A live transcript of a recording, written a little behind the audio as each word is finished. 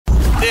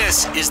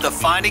This is the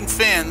Finding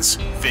Fins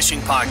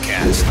Fishing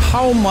Podcast.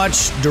 How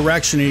much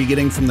direction are you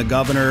getting from the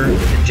governor?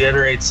 It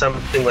generates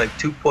something like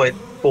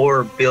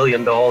 $2.4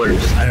 billion.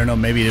 I don't know,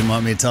 maybe you didn't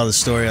want me to tell the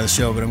story on the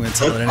show, but I'm going to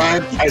tell it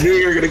anyway. I knew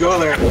you were going to go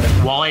there.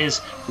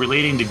 Walleyes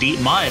relating to deep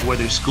mud where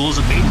there's schools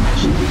of bait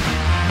fish.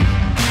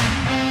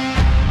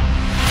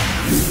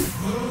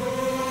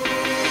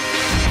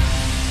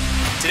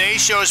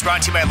 Today's show is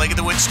brought to you by Lake of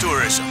the Woods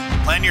Tourism.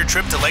 Plan your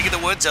trip to Lake of the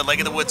Woods at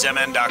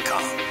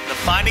lakeofthewoodsmn.com. The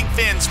Finding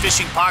Fins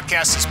Fishing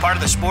Podcast is part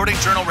of the Sporting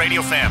Journal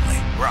Radio family,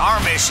 where our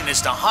mission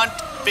is to hunt,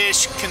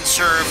 fish,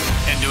 conserve,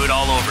 and do it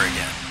all over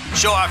again.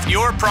 Show off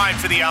your pride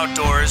for the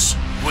outdoors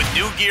with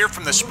new gear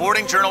from the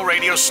Sporting Journal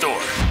Radio store.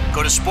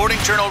 Go to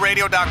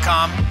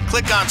sportingjournalradio.com,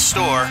 click on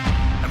store,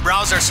 and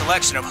browse our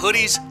selection of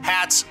hoodies,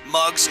 hats,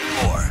 mugs,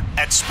 and more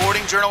at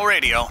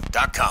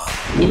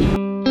sportingjournalradio.com.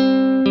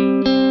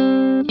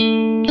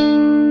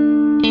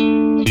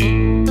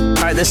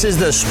 This is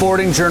the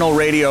Sporting Journal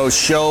Radio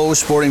show,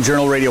 Sporting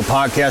Journal Radio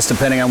podcast,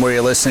 depending on where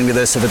you're listening to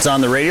this. If it's on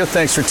the radio,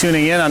 thanks for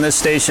tuning in on this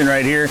station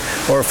right here.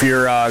 Or if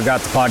you're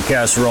got the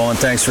podcast rolling,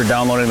 thanks for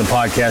downloading the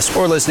podcast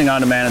or listening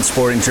on demand at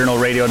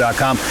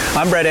sportingjournalradio.com.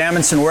 I'm Brett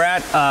Amundsen. We're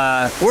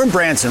in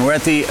Branson. We're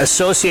at the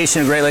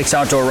Association of Great Lakes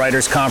Outdoor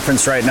Writers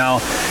Conference right now.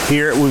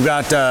 Here we've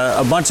got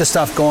a bunch of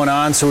stuff going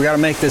on, so we got to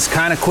make this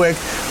kind of quick.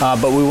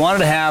 But we wanted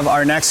to have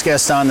our next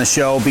guest on the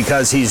show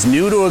because he's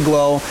new to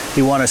Aglow.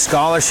 He won a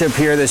scholarship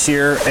here this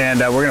year, and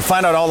we're going to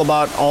find out all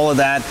about all of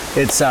that.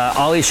 It's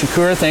Ali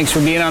Shakur. Thanks for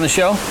being on the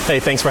show. Hey,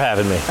 thanks for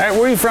having me. All right,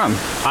 where are you from?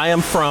 I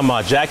am from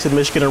Jackson,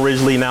 Michigan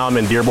originally. Now I'm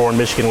in Dearborn,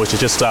 Michigan, which is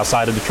just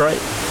outside of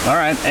Detroit. All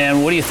right,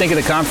 and what do you think of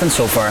the conference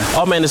so far?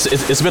 Oh, man,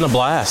 it's been a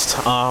blast.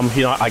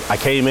 I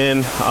came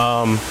in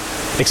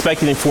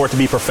expecting for it to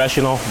be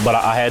professional, but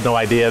I had no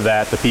idea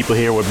that the people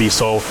here would be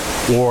so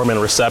warm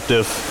and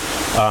receptive.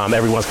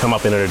 Everyone's come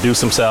up and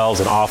introduced themselves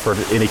and offered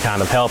any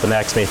kind of help and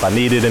asked me if I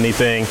needed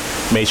anything,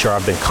 made sure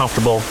I've been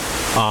comfortable.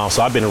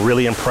 So I've been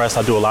really impressed.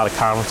 I do a lot of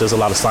conferences, a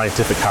lot of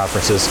scientific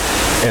conferences,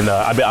 and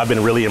I've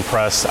been really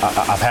impressed.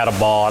 I've had a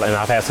ball, and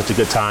I've had such a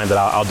good time that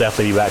I'll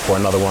definitely be back for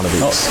another one of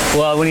these.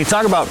 Well, when you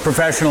talk about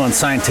professional and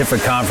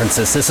scientific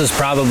conferences, this is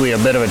probably a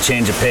bit of a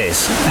change of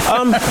pace.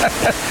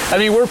 I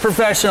mean, we're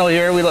professional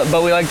here,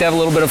 but we like to have a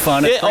little bit of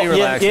fun. It's pretty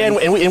relaxing. Yeah,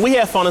 and we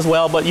have fun as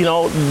well, but,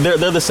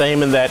 they're the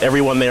same in that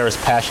everyone there is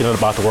passionate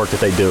about the work that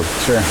they do.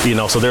 Sure.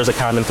 So there's a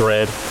common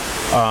thread.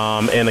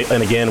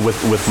 And again,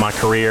 with my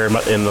career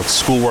and the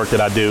schoolwork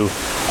that I do,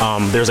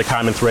 there's a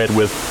common thread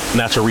with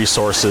natural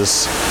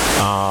resources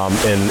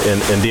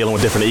and dealing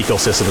with different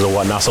ecosystems and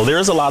whatnot. So there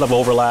is a lot of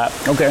overlap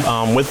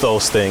with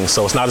those things.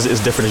 So it's not as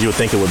different as you would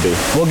think it would be.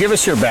 Well, give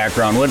us your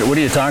background. What are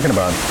you talking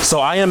about? So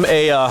I am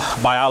a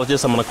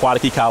biologist. I'm an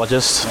aquatic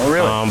ecologist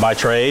by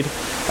trade.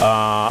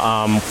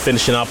 I'm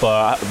finishing up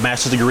a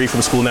master's degree from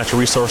the School of Natural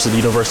Resources at the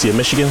University of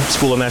Michigan,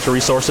 School of Natural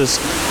Resources.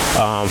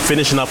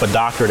 Finishing up a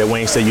doctorate at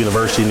Wayne State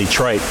University in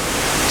Detroit.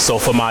 So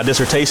for my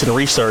dissertation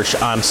research,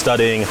 I'm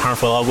studying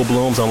harmful algal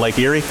blooms on Lake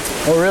Erie.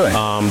 Oh, really?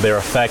 Their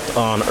effect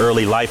on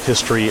early life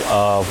history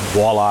of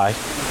walleye.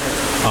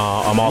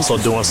 I'm also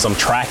doing some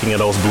tracking of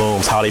those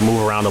blooms, how they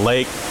move around the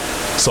lake.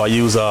 So I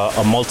use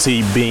a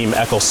multi-beam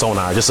echo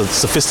sonar, just a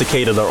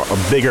sophisticated or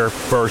a bigger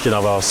version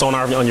of a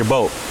sonar on your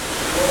boat.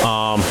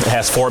 It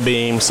has 4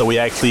 beams, so we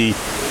actually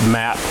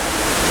map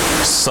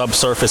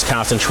subsurface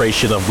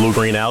concentration of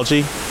blue-green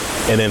algae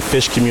and then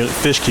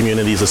fish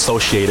communities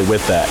associated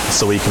with that.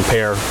 So we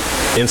compare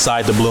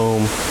inside the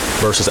bloom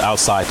versus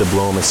outside the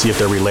bloom and see if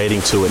they're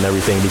relating to it and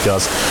everything,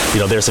 because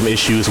there's some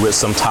issues with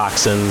some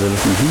toxins and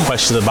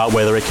questions about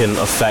whether it can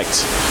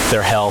affect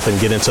their health and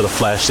get into the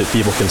flesh that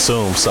people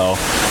consume. So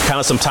kind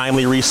of some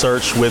timely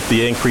research with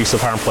the increase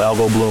of harmful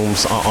algal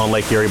blooms on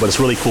Lake Erie, but it's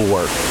really cool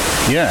work.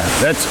 Yeah,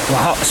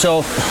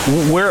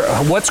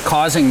 what's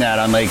causing that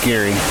on Lake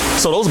Erie?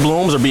 So those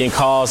blooms are being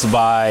caused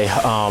by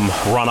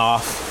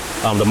runoff.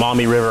 The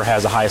Maumee River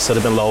has the highest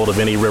sediment load of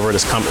any river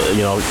that's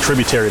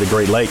tributary to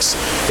Great Lakes,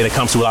 and it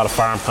comes through a lot of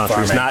farm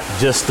country. It's not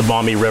just the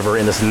Maumee River,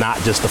 and it's not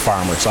just the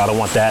farmers, so I don't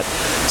want that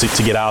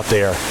to get out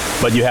there.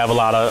 But you have a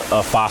lot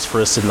of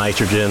phosphorus and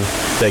nitrogen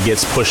that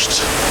gets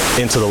pushed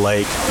into the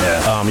lake.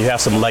 Yeah. You have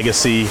some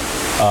legacy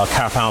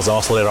compounds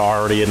also that are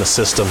already in the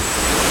system.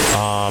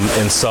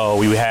 And so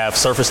we have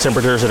surface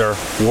temperatures that are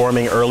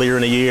warming earlier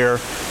in the year,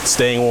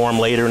 staying warm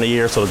later in the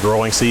year, so the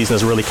growing season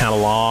is really kind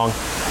of long.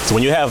 So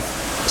when you have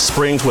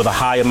springs with a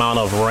high amount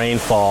of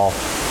rainfall,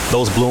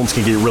 those blooms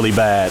can get really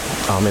bad.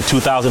 In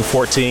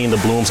 2014, the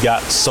blooms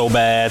got so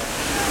bad,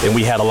 and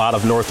we had a lot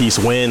of northeast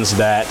winds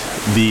that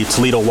the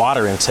Toledo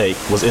water intake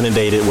was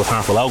inundated with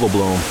harmful algal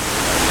bloom.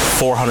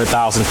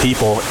 400,000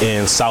 people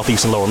in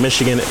southeastern lower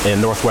Michigan and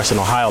northwestern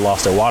Ohio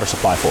lost their water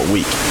supply for a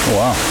week.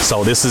 Wow.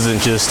 So this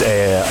isn't just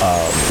a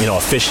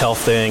fish health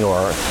thing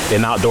or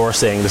an outdoor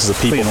thing. This is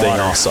a people thing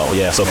also.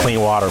 Yeah, so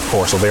clean water, of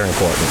course, so very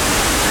important.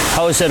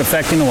 How is it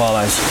affecting the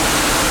walleyes?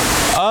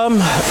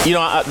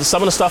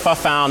 Some of the stuff I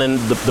found in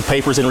the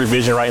papers in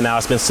revision right now,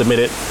 it's been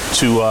submitted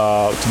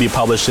to be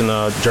published in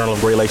the Journal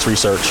of Great Lakes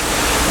Research.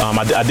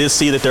 I did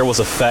see that there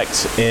was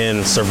effect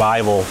in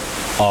survival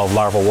of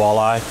larval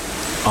walleye.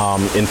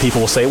 And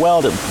people will say,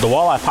 well, the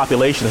walleye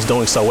population is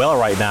doing so well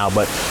right now,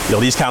 but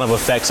these kind of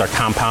effects are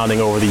compounding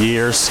over the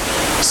years.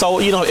 So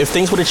if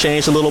things were to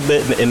change a little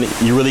bit and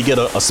you really get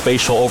a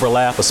spatial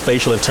overlap, a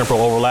spatial and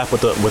temporal overlap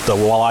with the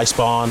walleye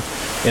spawn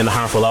and the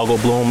harmful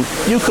algal bloom,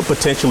 you could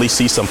potentially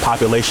see some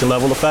population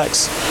level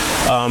effects.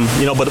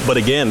 But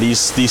again,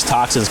 these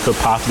toxins could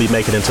possibly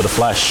make it into the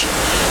flesh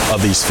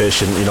of these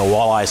fish. And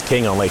walleye is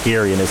king on Lake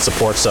Erie, and it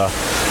supports a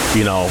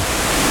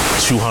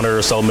 $200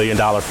 or so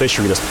million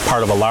fishery that's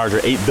part of a larger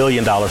 $8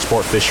 billion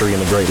sport fishery in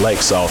the Great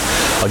Lakes. So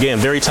again,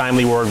 very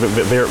timely work,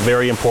 very,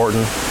 very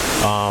important.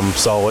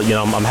 So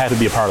I'm happy to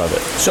be a part of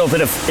it. So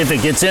if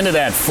it gets into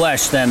that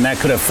flesh, then that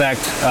could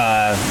affect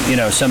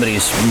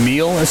somebody's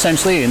meal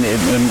essentially, and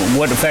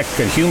what effect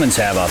could humans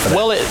have off of that?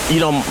 Well,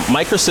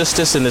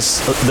 microcystis and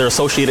their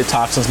associated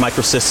toxins,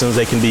 microcystins,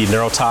 they can be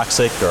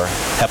neurotoxic or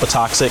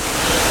hepatotoxic.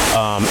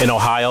 In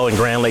Ohio, in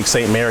Grand Lake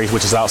St. Mary's,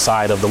 which is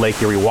outside of the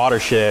Lake Erie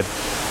watershed,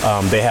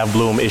 they have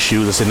bloom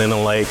issues in the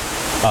lake.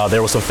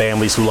 There were some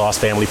families who lost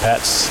family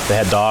pets. They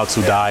had dogs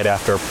who died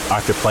after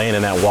playing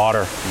in that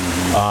water.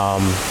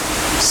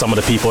 Some of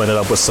the people ended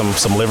up with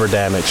some liver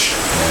damage.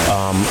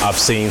 I've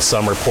seen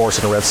some reports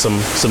and read some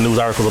news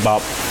articles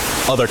about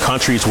other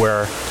countries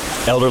where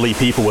elderly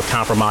people with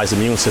compromised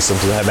immune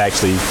systems have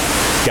actually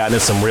gotten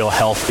into some real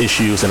health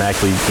issues, and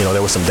actually,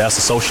 there was some deaths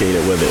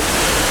associated with it.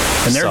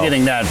 And they're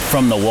getting that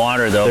from the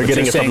water, though. They're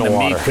getting it from the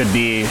water.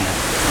 Meat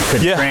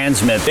could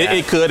transmit that.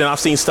 It could, and I've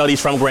seen studies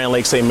from Grand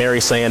Lake St. Mary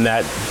saying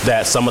that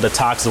some of the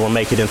toxins will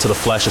make it into the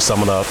flesh of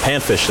some of the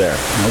panfish there.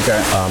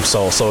 Okay.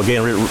 So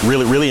again,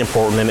 really, really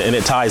important, and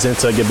it ties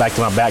into, get back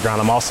to my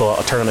background, I'm also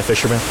a tournament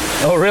fisherman.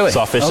 Oh, really?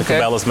 So I fished the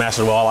Cabela's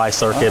Master Walleye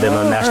Circuit and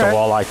the National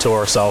Walleye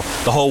Tour. So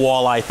the whole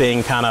walleye thing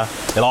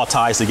it all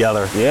ties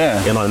together.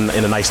 Yeah. In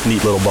a nice,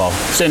 neat little bow.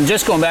 So and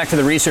just going back to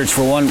the research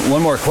for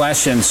one more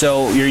question.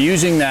 So you're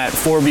using that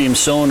 4-beam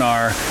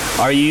sonar.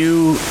 Are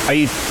you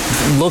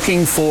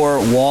looking for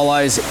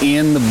walleyes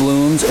in the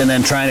blooms and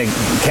then trying to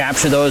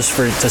capture those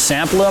to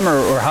sample them,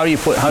 or how do you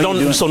put?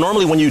 So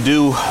normally when you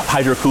do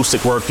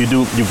hydroacoustic work,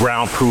 you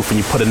ground proof and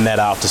you put a net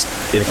out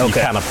you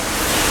kind of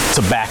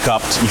to back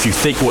up. If you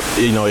think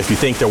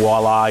they're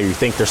walleye, or you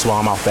think they're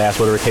smallmouth bass,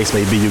 whatever the case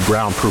may be, you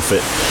ground proof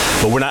it.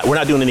 But we're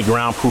not doing any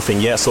ground proofing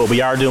yet. So what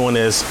we are doing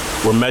is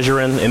we're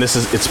measuring, and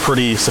it's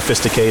pretty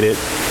sophisticated.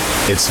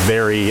 It's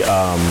very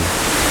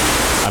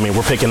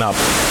we're picking up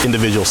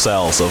individual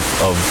cells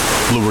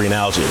of blue-green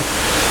algae.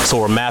 So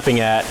we're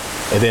mapping at,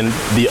 and then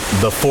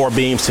the 4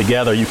 beams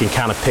together, you can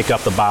kind of pick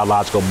up the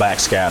biological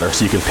backscatter.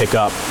 So you can pick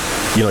up,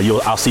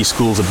 I'll see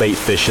schools of bait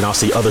fish, and I'll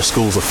see other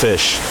schools of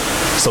fish.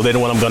 So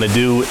then what I'm going to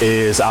do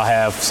is I'll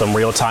have some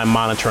real-time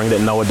monitoring that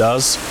NOAA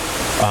does,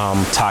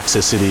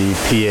 toxicity,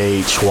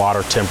 pH,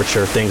 water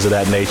temperature, things of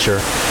that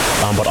nature.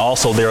 But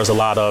also there's a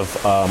lot of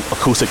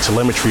acoustic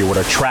telemetry where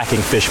they're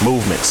tracking fish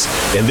movements.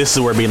 And this is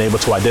where being able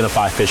to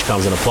identify fish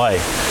comes into play.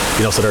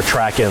 So they're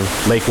tracking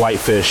lake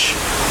whitefish,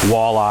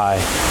 walleye,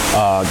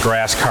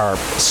 grass carp,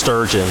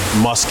 sturgeon,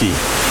 muskie.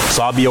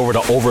 So I'll be able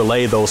to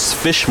overlay those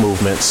fish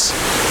movements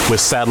with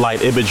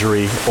satellite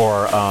imagery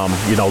or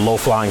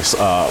low-flying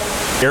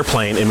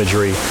airplane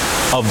imagery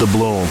of the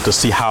bloom to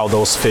see how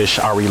those fish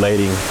are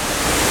relating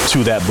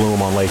to that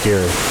bloom on Lake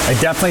Erie. I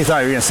definitely thought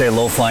you were going to say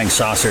low-flying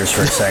saucers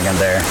for a second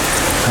there.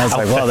 I was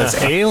like, well, there's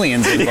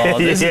aliens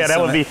involved.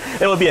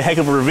 That would be a heck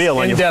of a reveal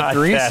on your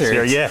podcast research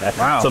here. Yeah,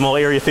 wow. Some old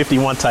Area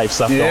 51 type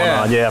stuff going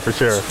on. Yeah, for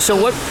sure. So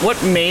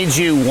what made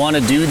you want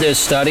to do this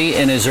study?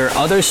 And is there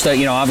other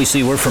study?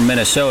 Obviously we're from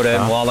Minnesota,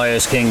 and walleye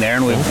is king there,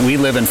 and we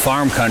live in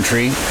farm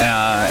country,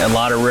 a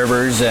lot of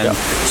rivers, and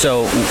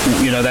so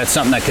that's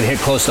something that could hit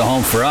close to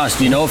home for us.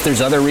 Do you know if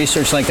there's other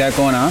research like that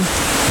going on?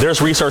 There's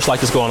research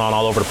like this going on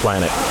all over the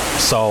planet.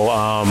 So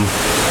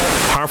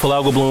harmful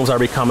algal blooms are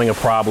becoming a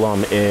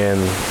problem in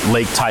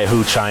Lake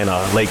Taihu,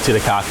 China, Lake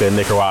Titicaca in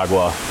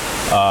Nicaragua,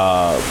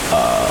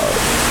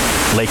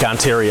 Lake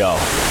Ontario,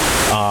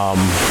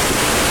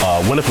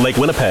 Lake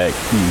Winnipeg.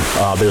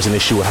 There's an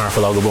issue with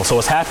harmful algal blooms. So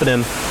it's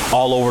happening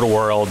all over the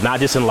world, not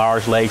just in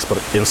large lakes,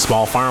 but in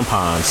small farm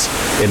ponds,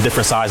 in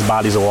different sized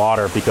bodies of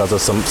water because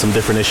of some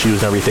different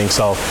issues and everything.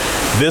 So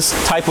this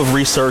type of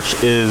research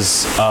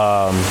is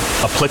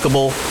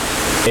applicable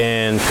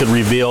and could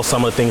reveal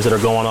some of the things that are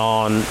going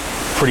on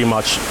pretty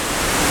much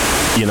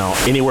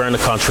anywhere in the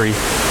country,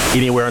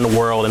 anywhere in the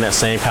world in that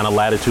same kind of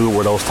latitude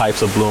where those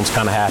types of blooms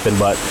kind of happen.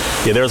 But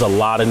there's a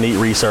lot of neat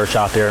research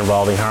out there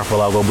involving harmful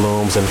algal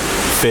blooms and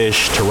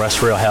fish,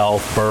 terrestrial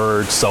health,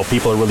 birds. So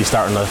people are really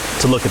starting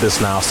to look at this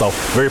now. So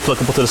very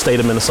applicable to the state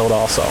of Minnesota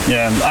also.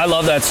 Yeah, I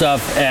love that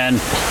stuff. And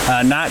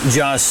not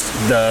just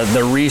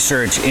the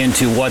research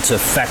into what's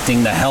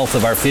affecting the health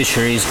of our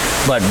fisheries,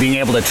 but being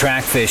able to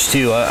track fish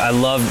too. I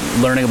love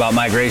learning about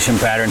migration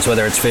patterns,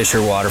 whether it's fish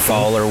or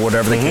waterfowl or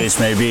whatever the case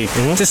may be.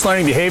 Just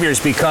learning behaviors,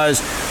 because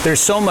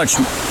there's so much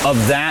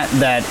of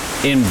that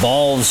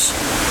involves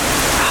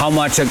how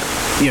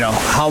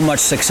much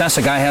success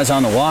a guy has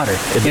on the water.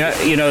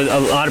 You know, a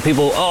lot of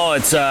people,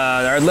 it's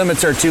our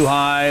limits are too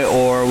high,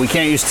 or we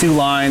can't use 2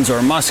 lines,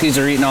 or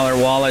muskies are eating all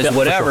their walleyes,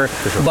 whatever.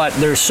 For sure. But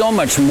there's so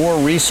much more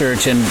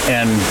research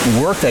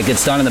and work that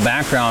gets done in the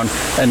background,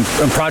 and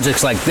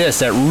projects like this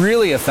that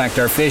really affect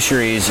our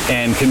fisheries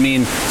and can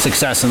mean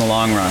success in the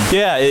long run.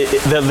 Yeah,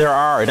 there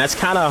are, and that's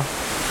kind of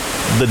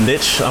the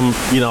niche I'm,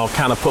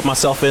 kind of put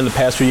myself in the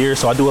past few years.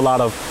 So I do a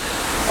lot of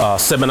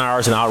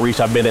seminars and outreach.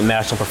 I've been at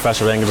National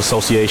Professional Anglers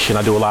Association.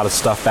 I do a lot of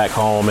stuff back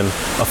home in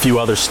a few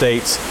other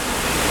states.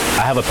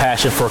 I have a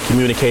passion for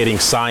communicating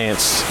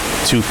science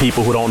to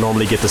people who don't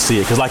normally get to see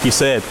it. Because like you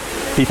said,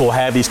 people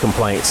have these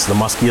complaints. The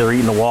muskie are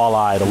eating the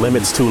walleye, the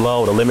limit's too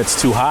low, the limit's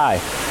too high.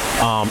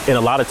 And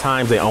a lot of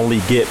times they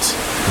only get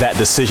that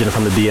decision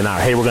from the DNR.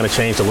 Hey, we're going to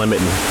change the limit,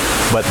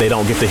 but they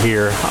don't get to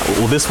hear,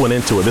 well, this went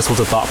into it. This was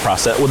a thought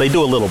process. Well, they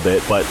do a little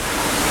bit, but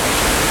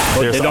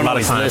there's they don't a lot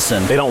of times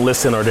listen. they don't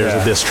listen, or there's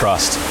a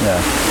distrust.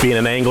 Yeah. Being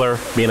an angler,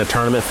 being a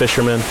tournament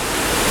fisherman,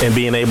 and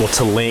being able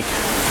to link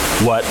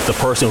what the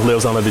person who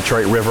lives on the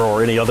Detroit River,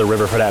 or any other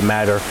river for that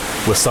matter,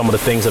 with some of the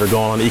things that are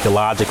going on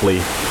ecologically,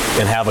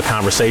 and have a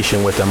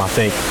conversation with them, I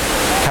think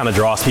kind of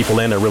draws people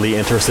in. They're really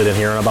interested in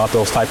hearing about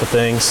those type of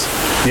things.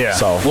 Yeah.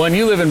 So, well, and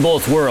you live in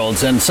both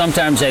worlds, and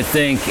sometimes I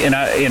think,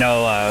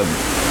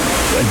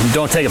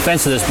 don't take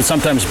offense to this, but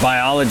sometimes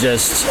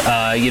biologists,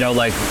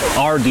 like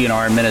our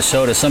DNR in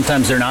Minnesota,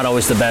 sometimes they're not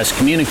always the best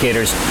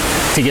communicators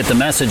to get the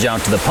message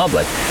out to the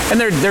public, and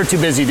they're too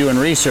busy doing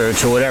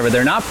research or whatever.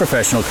 They're not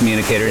professional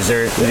communicators.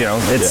 They're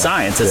it's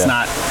science. It's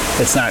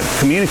not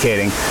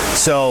communicating.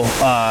 So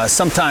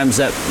sometimes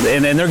that,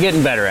 and they're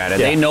getting better at it.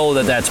 Yeah. They know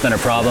that that's been a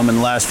problem. In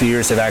the last few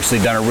years, they've actually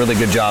done a really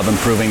good job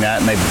improving that,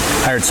 and they've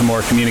hired some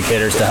more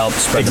communicators to help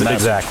spread the message.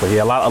 Exactly.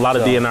 Yeah, a lot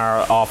of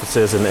DNR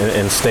offices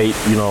and state,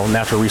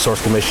 natural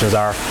resource commissions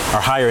are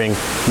hiring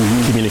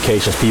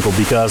communications people,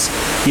 because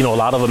a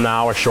lot of them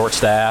now are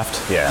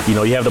short-staffed. Yeah.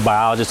 You have the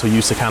biologists who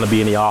used to kind of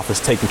be in the office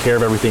taking care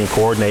of everything and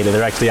coordinating.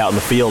 They're actually out in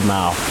the field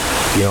now.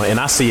 And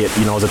I see it,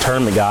 as a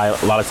tournament guy,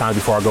 a lot of times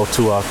before I go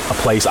to a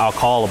place, I'll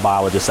call a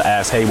biologist to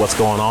ask, hey, what's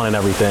going on and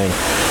everything.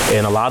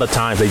 And a lot of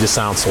times they just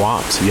sound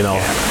swamped,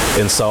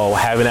 And so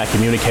having that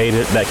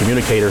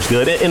communicator is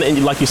good.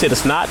 And like you said,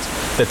 it's not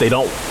that they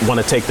don't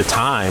want to take the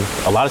time.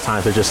 A lot of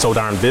times they're just so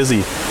darn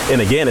busy. And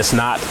again, it's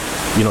not,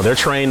 they're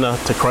trained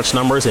to crunch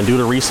numbers and do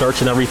the research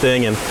and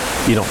everything, and,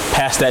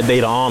 pass that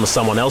data on to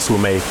someone else who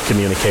may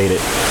communicate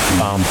it.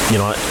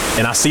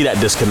 And I see that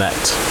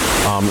disconnect.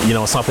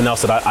 Something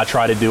else that I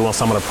try to do on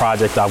some of the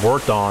projects I've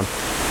worked on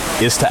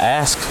is to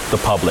ask the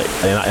public.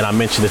 And I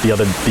mentioned it the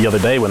other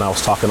day when I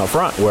was talking up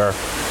front, where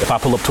if I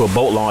pull up to a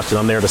boat launch and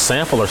I'm there to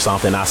sample or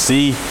something, I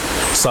see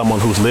someone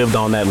who's lived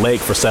on that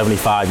lake for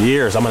 75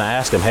 years, I'm going to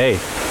ask them, hey,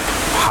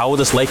 how was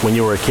this lake when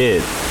you were a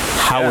kid?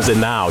 How is it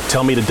now?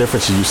 Tell me the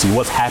differences you see.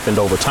 What's happened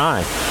over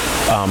time?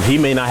 He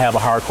may not have a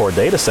hardcore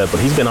data set, but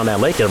he's been on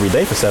that lake every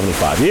day for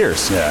 75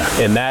 years. Yeah.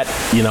 And that,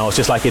 it's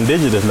just like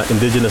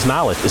indigenous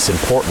knowledge. It's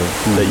important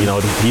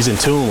that, he's in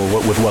tune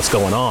with what's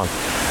going on.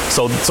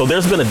 So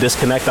there's been a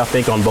disconnect, I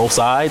think, on both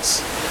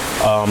sides.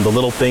 The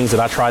little things that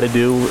I try to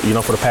do,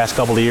 for the past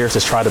couple of years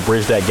is try to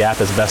bridge that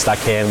gap as best I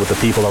can with the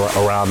people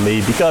around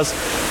me, because,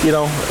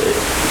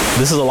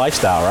 this is a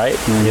lifestyle, right?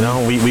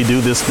 We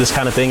do this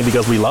kind of thing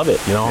because we love it,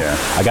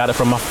 I got it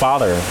from my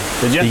father.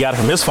 Did you? He got it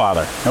from his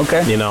father.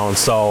 Okay. And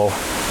so,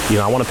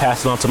 I want to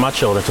pass it on to my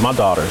children, to my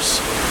daughters.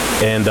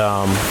 And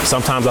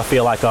sometimes I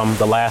feel like I'm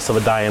the last of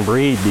a dying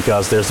breed,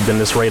 because there's been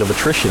this rate of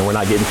attrition. We're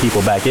not getting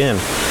people back in.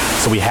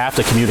 So we have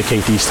to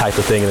communicate these types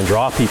of things and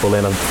draw people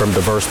in from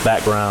diverse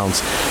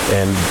backgrounds,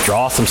 and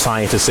draw some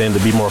scientists in to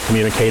be more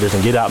communicators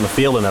and get out in the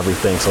field and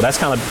everything. So that's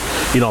kind of,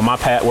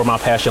 where my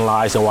passion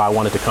lies, and why I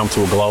wanted to come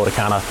to Aglow,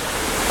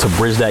 to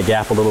bridge that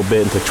gap a little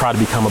bit and to try to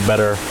become a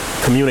better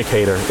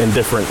communicator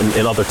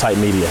in other type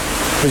media.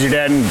 Was your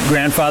dad and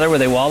grandfather, were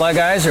they walleye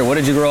guys, or what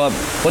did you grow up?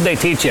 What did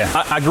they teach you?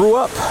 I grew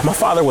up, my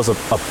father was a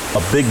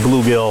big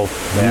bluegill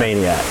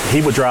maniac.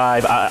 He would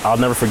drive, I'll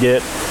never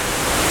forget,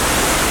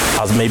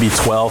 I was maybe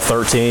 12,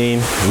 13,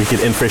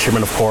 in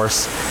fishermen, of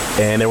course,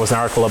 and there was an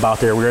article about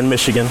there. We were in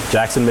Michigan,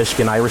 Jackson,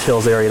 Michigan, Irish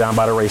Hills area down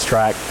by the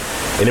racetrack,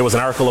 and there was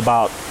an article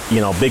about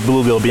big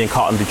bluegill being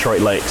caught in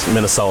Detroit lakes,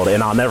 Minnesota,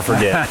 and I'll never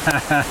forget.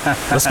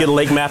 Let's get a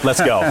lake map,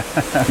 let's go.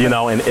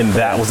 And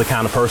that was the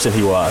kind of person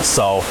he was.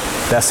 So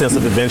that sense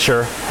of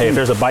adventure, hey, if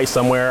there's a bite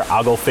somewhere,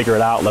 I'll go figure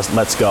it out,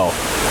 let's go.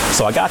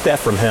 So I got that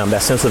from him,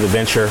 that sense of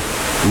adventure.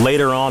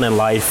 Later on in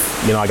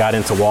life, I got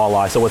into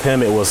walleye. So with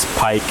him, it was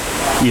pike,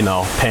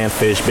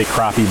 panfish, big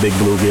crappie, big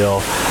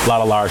bluegill, a lot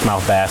of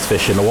largemouth bass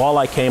fishing. The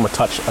walleye came a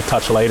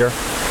touch later.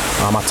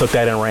 I took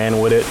that and ran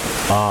with it.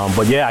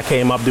 But yeah, I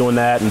came up doing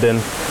that, and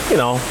then,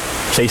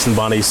 chasing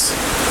bunnies,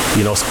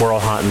 squirrel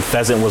hunting.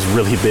 Pheasant was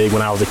really big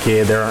when I was a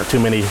kid. There aren't too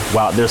many,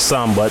 there's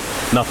some, but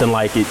nothing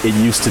like it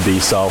used to be.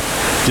 So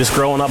just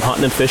growing up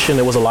hunting and fishing,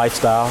 it was a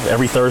lifestyle.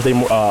 Every Thursday,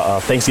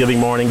 Thanksgiving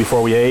morning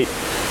before we ate,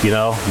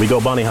 we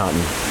go bunny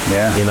hunting.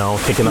 Yeah.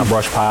 Kicking up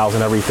brush piles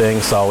and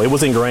everything. So it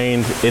was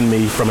ingrained in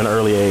me from an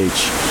early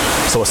age.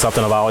 So it's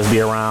something I'll always be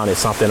around. It's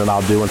something that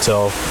I'll do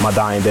until my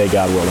dying day,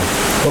 God willing.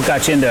 What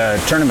got you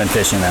into tournament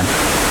fishing then?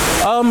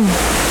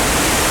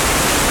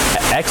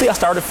 Actually, I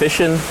started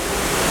fishing.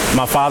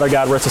 My father,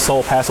 God rest his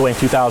soul, passed away in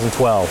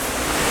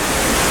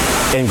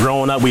 2012. And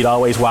growing up, we'd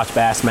always watch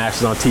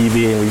Bassmasters on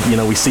TV,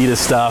 and we see this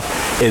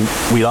stuff, and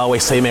we'd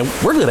always say, man,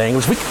 we're good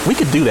anglers. We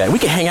could do that. We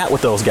could hang out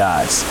with those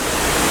guys.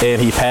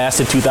 And he passed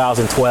in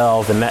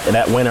 2012, and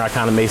that winter, I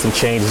kind of made some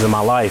changes in my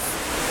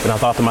life. And I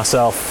thought to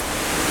myself,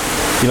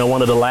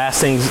 one of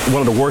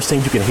the worst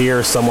things you can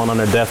hear is someone on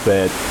their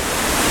deathbed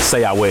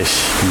say, I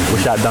wish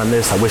I'd done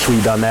this. I wish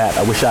we'd done that.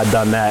 I wish I'd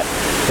done that.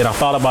 And I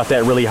thought about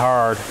that really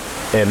hard.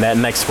 And that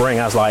next spring,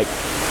 I was like,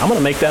 I'm going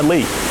to make that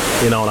leap.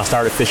 And I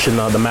started fishing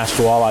the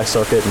Master Walleye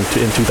circuit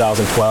in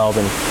 2012,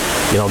 and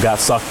got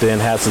sucked in,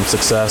 had some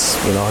success.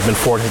 I've been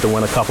fortunate to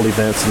win a couple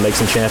events and make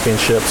some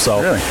championships. So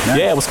really? Nice.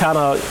 Yeah, it was kind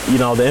of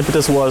the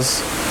impetus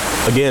was,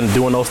 again,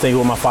 doing those things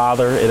with my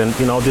father, and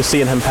just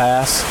seeing him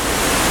pass,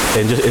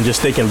 and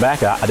just thinking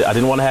back, I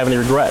didn't want to have any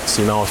regrets.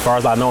 As far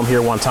as I know, I'm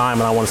here one time,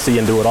 and I want to see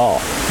and do it all.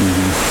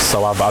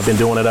 So I've been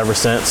doing it ever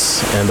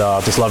since, and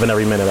just loving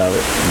every minute of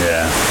it.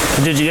 Yeah.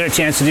 Did you get a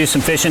chance to do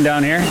some fishing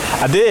down here?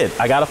 I did.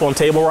 I got up on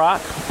Table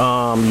Rock.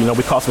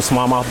 We caught some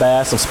smallmouth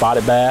bass, some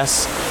spotted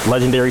bass.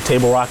 Legendary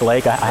Table Rock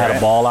Lake. I had a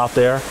ball out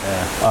there.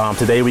 Yeah.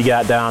 Today we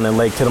got down in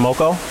Lake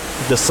Tittamooko.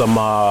 Just some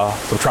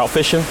trout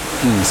fishing,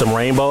 some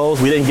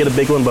rainbows. We didn't get a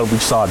big one, but we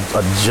saw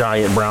a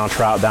giant brown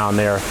trout down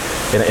there.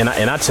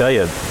 And I tell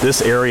you,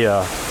 this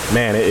area,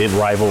 man, it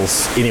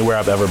rivals anywhere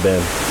I've ever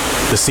been.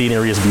 The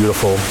scenery is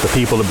beautiful. The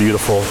people are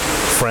beautiful,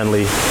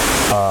 friendly.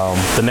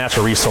 The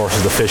natural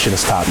resources, the fishing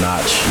is top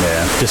notch.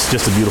 Yeah.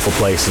 Just a beautiful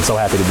place, and so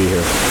happy to be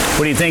here.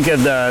 What do you think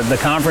of the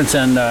conference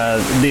and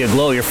the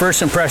Aglow? Your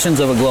first impressions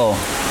of Aglow?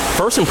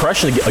 First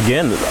impression,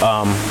 again,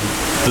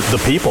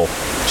 the people.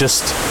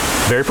 Just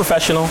very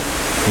professional,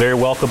 very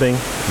welcoming,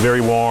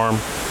 very warm,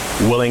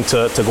 willing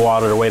to go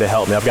out of their way to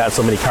help me. I've got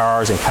so many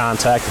cars and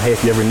contact. Hey,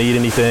 if you ever need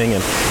anything,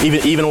 and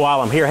even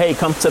while I'm here, hey,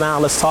 come sit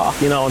down, let's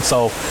talk. And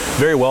so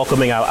very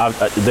welcoming.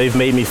 They've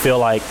made me feel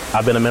like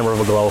I've been a member of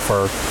Aglow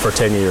for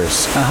 10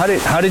 years. How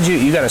did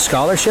you got a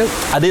scholarship?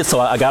 I did. So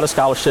I got a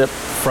scholarship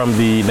from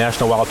the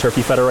National Wild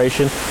Turkey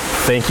Federation.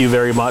 Thank you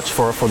very much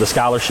for the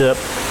scholarship.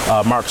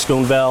 Mark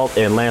Schoonveld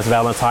and Lance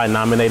Valentine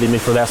nominated me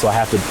for that, so I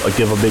have to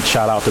give a big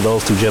shout out to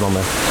those two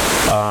gentlemen.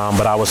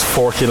 But I was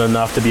fortunate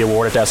enough to be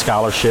awarded that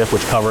scholarship,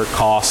 which covered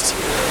costs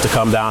to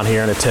come down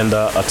here and attend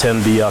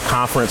the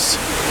conference,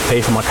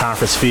 pay for my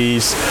conference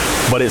fees.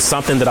 But it's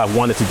something that I've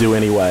wanted to do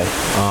anyway.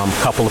 A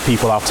couple of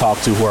people I've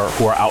talked to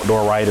who are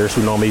outdoor writers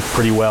who know me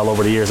pretty well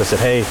over the years, I said,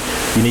 hey,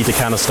 you need to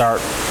kind of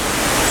start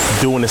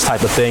doing this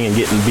type of thing and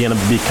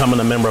becoming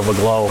a member of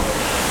Aglow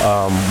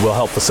will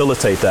help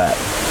facilitate that.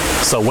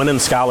 So winning the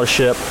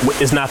scholarship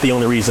is not the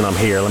only reason I'm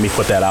here. Let me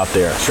put that out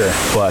there. Sure.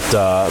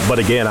 But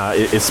again,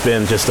 it's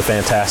been just a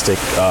fantastic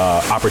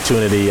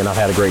opportunity, and I've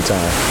had a great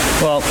time.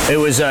 Well, it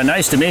was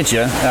nice to meet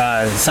you.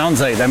 It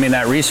sounds like,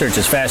 that research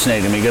is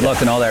fascinating to me. Good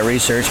luck in all that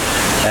research,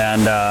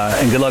 and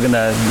good luck in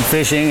the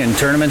fishing and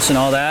tournaments and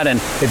all that. And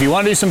if you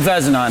want to do some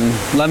pheasant hunting,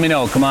 let me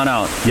know. Come on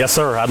out. Yes,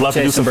 sir. I'd love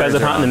to do some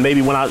pheasant hunting, and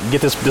maybe when I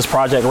get this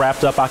project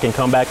wrapped up, I can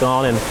come back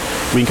on and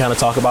we can kind of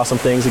talk about some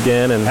things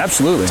again, and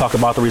absolutely talk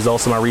about the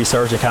results of my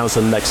research and kind of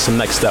some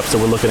next steps that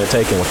we're looking at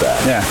taking with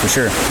that. Yeah, for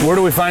sure. Where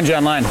do we find you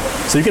online?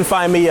 So you can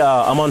find me,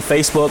 I'm on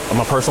Facebook, on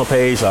my personal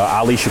page,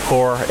 Ali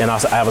Shakur, and I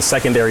have a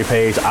secondary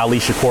page, Ali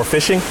Shakur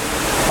Fishing.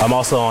 I'm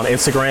also on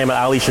Instagram at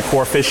Ali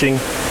Shakur Fishing,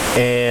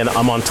 and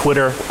I'm on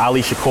Twitter,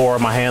 Ali Shakur.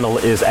 My handle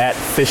is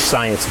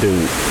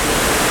 @FishScienceDude.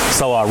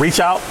 So reach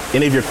out,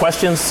 any of your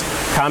questions,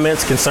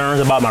 comments,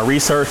 concerns about my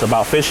research,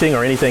 about fishing,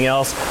 or anything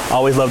else.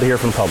 Always love to hear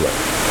from the public.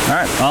 All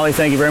right, Ollie,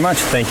 thank you very much.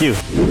 Thank you.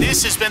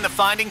 This has been the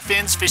Finding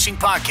Fins Fishing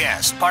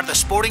Podcast, part of the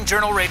Sporting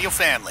Journal Radio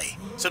family.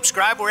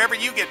 Subscribe wherever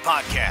you get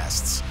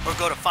podcasts, or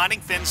go to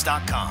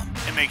findingfins.com,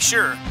 and make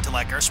sure to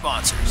like our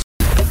sponsors.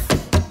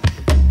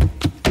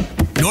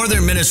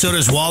 Northern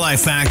Minnesota's Walleye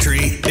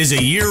Factory is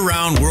a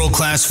year-round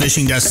world-class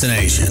fishing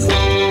destination.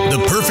 The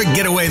perfect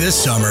getaway this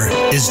summer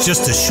is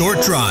just a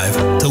short drive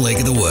to Lake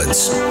of the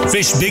Woods.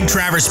 Fish Big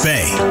Traverse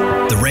Bay,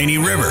 the Rainy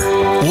River,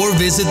 or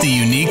visit the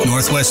unique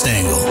Northwest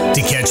Angle.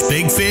 To catch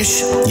big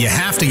fish, you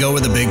have to go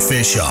where the big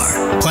fish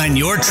are. Plan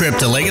your trip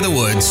to Lake of the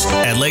Woods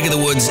at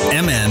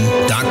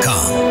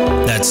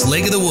lakeofthewoodsmn.com. That's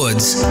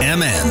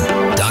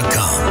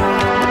lakeofthewoodsmn.com.